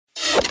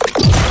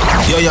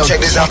Yo, check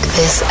this out.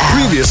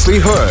 Previously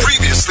heard.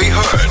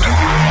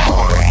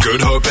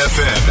 Good Hope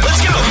FM.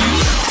 Let's go.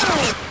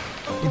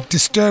 We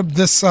disturbed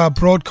this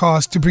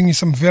broadcast to bring you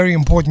some very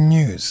important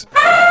news.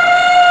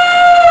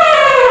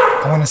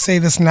 I want to say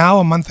this now,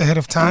 a month ahead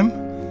of time.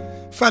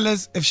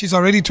 Fellas, if she's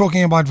already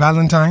talking about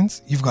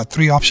Valentine's, you've got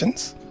 3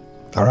 options.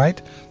 All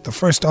right? The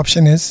first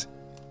option is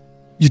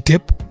you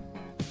dip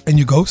and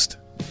you ghost.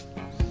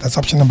 That's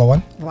option number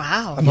 1.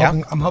 Wow.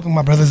 I'm helping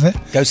my brothers there.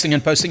 Ghosting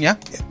and posting, yeah?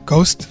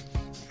 Ghost.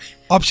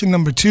 Option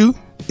number 2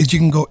 is you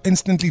can go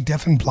instantly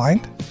deaf and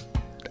blind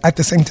at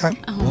the same time.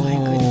 Oh my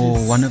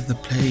goodness. One of the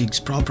plagues,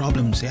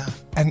 problems, yeah.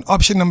 And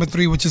option number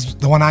 3, which is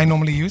the one I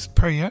normally use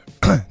per year,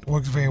 it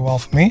works very well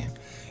for me,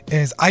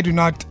 is I do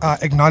not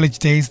acknowledge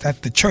days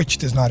that the church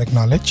does not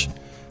acknowledge.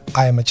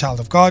 I am a child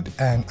of God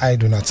and I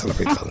do not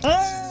celebrate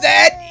Valentine's.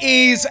 That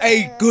is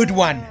a good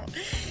one.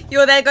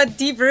 Yo, that got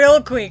deep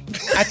real quick.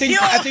 I think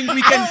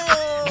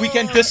we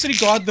can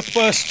disregard the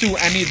first 2,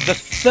 and the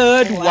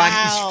third one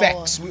is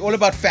facts. We're all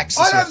about facts.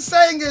 All I'm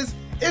saying is,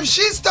 if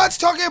she starts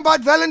talking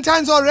about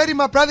Valentine's already,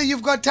 my brother,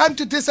 you've got time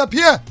to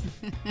disappear.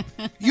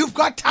 You've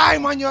got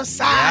time on your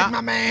side, my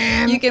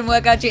man. You can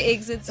work out your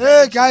exits.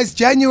 Hey, guys,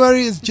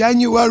 January is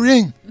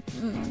January.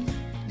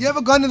 You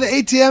ever gone to the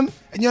ATM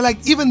and you're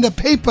like, even the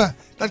paper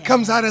that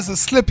comes out as a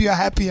slip, you're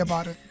happy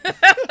about it?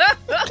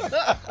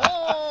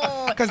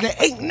 Because there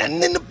ain't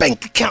nothing in the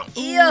bank account.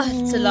 Yeah,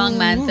 it's a long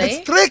month, eh?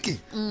 It's tricky.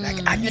 Like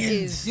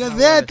onions. You're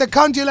there at the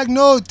counter, you're like,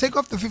 no, take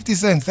off the 50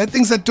 cents. That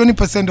thing's at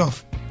 20%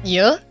 off.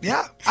 You?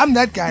 Yeah, I'm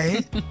that guy,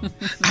 eh?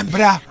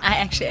 Bruh. I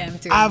actually am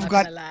too. I've I'm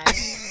got... not gonna lie.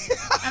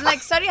 I'm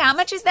like, sorry, how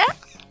much is that?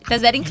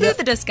 Does that include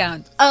the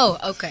discount? Oh,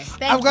 okay.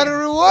 I've got a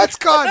rewards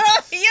card.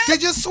 Yeah.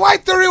 Did you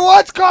swipe the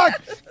rewards card?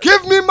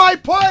 Give me my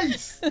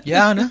points.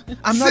 Yeah, no.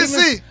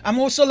 I'm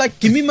also like,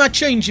 give me my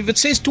change. If it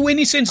says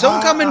 20 cents,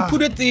 don't come and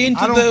put it there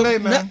into I don't play,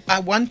 man. No, I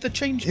want the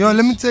change. Yo,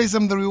 let me tell you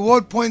something. The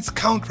reward points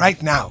count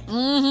right now.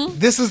 Mm-hmm.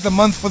 This is the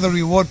month for the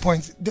reward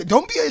points.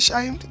 Don't be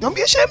ashamed. Don't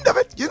be ashamed of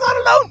it. You're not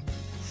alone.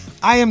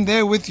 I am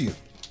there with you.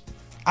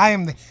 I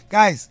am there.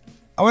 Guys,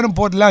 I went and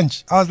bought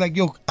lunch. I was like,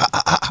 yo,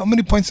 how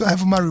many points do I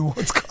have on my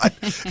rewards card?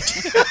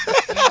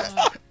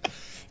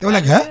 They were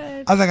like, huh?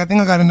 I was like, I think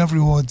I got enough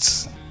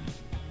rewards.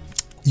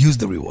 Use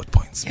the reward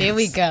points. Here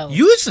we go.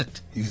 Use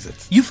it. Use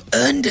it. You've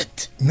earned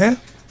it. Yeah?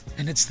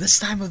 And it's this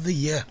time of the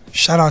year.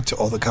 Shout out to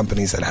all the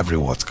companies that have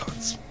rewards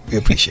cards. We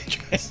appreciate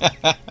you guys.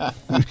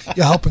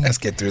 You're helping us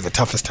get through the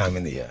toughest time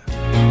in the year.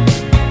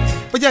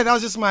 But yeah, that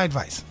was just my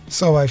advice.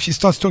 So if she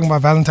starts talking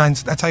about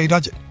Valentine's, that's how you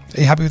dodge it. Are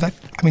you happy with that?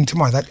 I mean,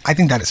 tomorrow, I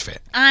think that is fair.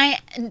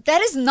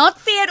 That is not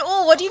fair at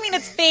all. What do you mean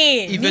it's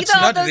fair? If Neither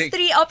of those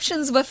 3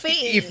 options were fair.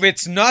 If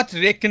it's not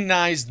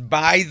recognized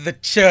by the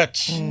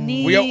church,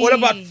 we are all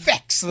about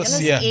facts this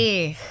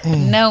year.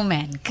 No,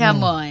 man.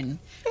 Come on.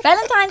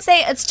 Valentine's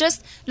Day, it's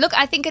just, look,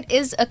 I think it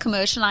is a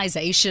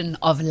commercialization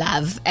of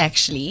love,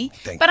 actually.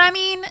 Thank but you. I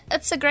mean,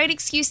 it's a great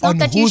excuse. On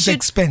whose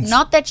expense?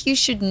 Not that you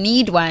should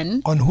need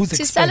one. On whose to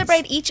expense?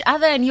 celebrate each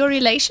other and your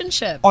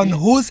relationship. On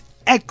whose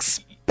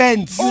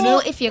expense?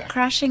 Or if you're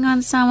crushing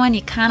on someone,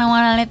 you kind of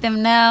want to let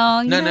them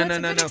know. No. It's a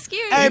good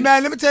excuse. Hey,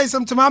 man, let me tell you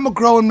something. I'm a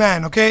grown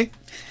man, okay?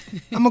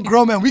 I'm a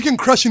grown man. We can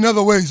crush in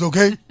other ways,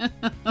 okay?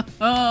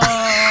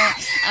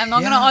 I'm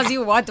not going to ask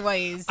you what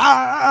ways.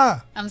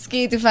 I'm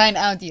scared to find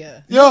out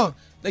here. Yo.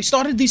 They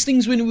started these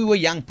things when we were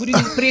young, putting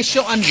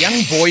pressure on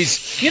young boys.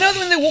 You know,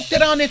 when they walked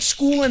around at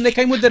school and they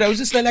came with the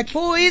roses, they're like,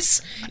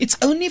 boys, it's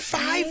only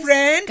 5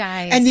 rand.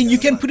 Guys. And then you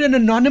can put an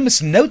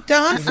anonymous note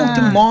down for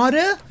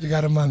tomorrow. You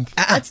got a month.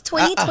 It's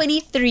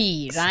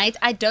 2023, right?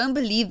 I don't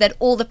believe that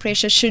all the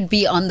pressure should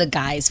be on the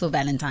guys for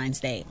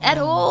Valentine's Day at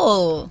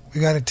all.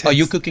 We got a text. Are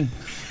you cooking?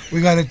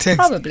 We got a text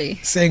Probably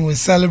saying we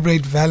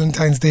celebrate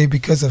Valentine's Day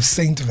because of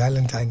Saint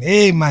Valentine.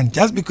 Hey, man,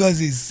 just because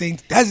he's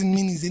saint doesn't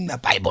mean he's in the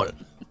Bible.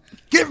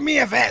 Give me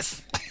a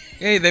verse.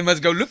 Hey, they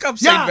must go look up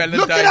Saint Valentine.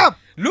 Look it up.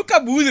 Look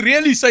up who's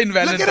really Saint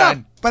Valentine. Look it up.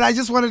 But I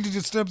just wanted to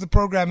disturb the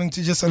programming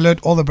to just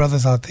alert all the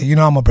brothers out there. You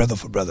know I'm a brother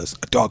for brothers.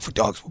 A dog for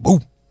dogs.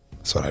 Boom.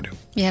 That's what I do.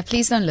 Yeah,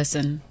 please don't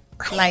listen.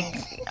 Like,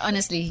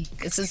 honestly,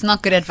 it's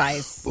not good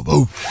advice.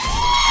 Boom.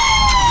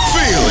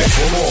 Feel it.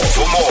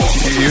 For more,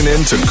 tune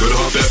in to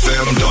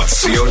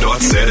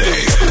goodhopefm.co.za.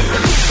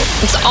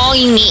 It's all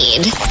you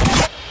need.